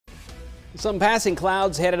Some passing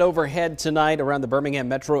clouds headed overhead tonight around the Birmingham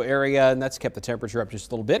metro area, and that's kept the temperature up just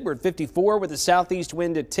a little bit. We're at 54 with a southeast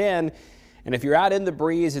wind at 10. And if you're out in the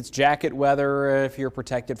breeze, it's jacket weather. If you're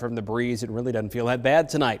protected from the breeze, it really doesn't feel that bad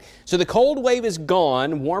tonight. So the cold wave is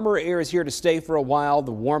gone. Warmer air is here to stay for a while.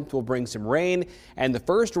 The warmth will bring some rain, and the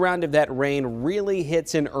first round of that rain really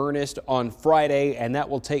hits in earnest on Friday, and that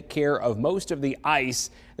will take care of most of the ice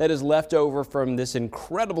that is left over from this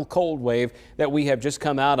incredible cold wave that we have just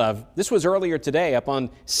come out of. This was earlier today up on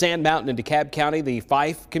Sand Mountain in DeKalb County, the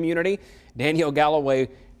Fife community. Daniel Galloway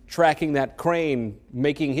tracking that crane,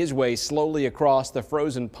 making his way slowly across the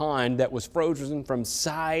frozen pond that was frozen from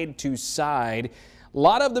side to side. A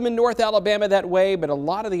lot of them in North Alabama that way, but a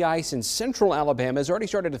lot of the ice in central Alabama has already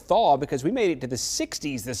started to thaw because we made it to the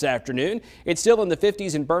 60s this afternoon. It's still in the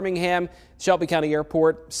 50s in Birmingham, Shelby County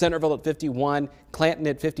Airport, Centerville at 51, Clanton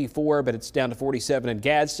at 54, but it's down to 47 in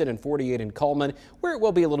Gadsden and 48 in Coleman, where it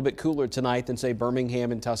will be a little bit cooler tonight than, say,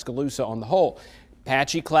 Birmingham and Tuscaloosa on the whole.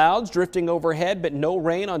 Patchy clouds drifting overhead, but no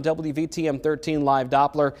rain on WVTM 13 Live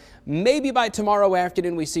Doppler. Maybe by tomorrow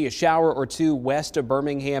afternoon we see a shower or two west of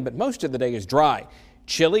Birmingham, but most of the day is dry.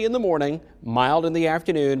 Chilly in the morning, mild in the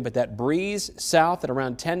afternoon, but that breeze south at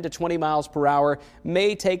around 10 to 20 miles per hour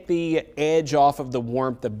may take the edge off of the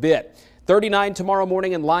warmth a bit. 39 tomorrow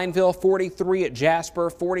morning in Lineville, 43 at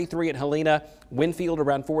Jasper, 43 at Helena, Winfield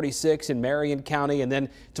around 46 in Marion County, and then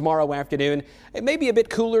tomorrow afternoon it may be a bit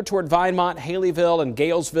cooler toward Vinemont, Haleyville, and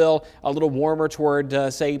Galesville, a little warmer toward,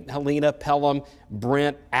 say, Helena, Pelham,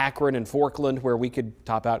 Brent, Akron, and Forkland, where we could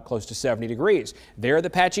top out close to 70 degrees. There are the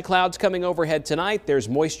patchy clouds coming overhead tonight. There's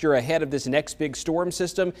moisture ahead of this next big storm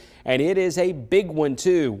system, and it is a big one,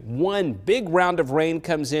 too. One big round of rain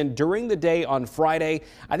comes in during the day on Friday.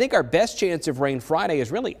 I think our best chance of rain Friday is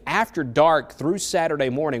really after dark through Saturday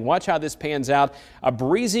morning. Watch how this pans out. A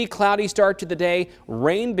breezy, cloudy start to the day.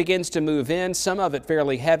 Rain begins to move in, some of it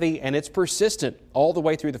fairly heavy, and it's persistent all the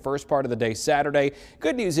way through the first part of the day Saturday.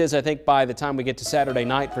 Good news is, I think by the time we get to Saturday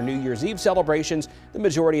night for New Year's Eve celebrations, the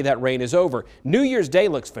majority of that rain is over. New Year's Day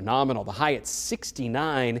looks phenomenal. The high at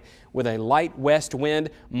 69 with a light west wind.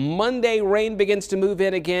 Monday, rain begins to move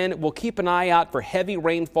in again. We'll keep an eye out for heavy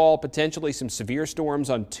rainfall, potentially some severe storms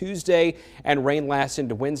on Tuesday, and rain lasts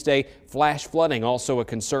into Wednesday. Flash flooding also a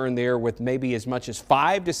concern there, with maybe as much as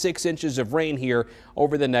 5 to 6 inches of rain here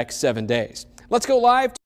over the next 7 days. Let's go live.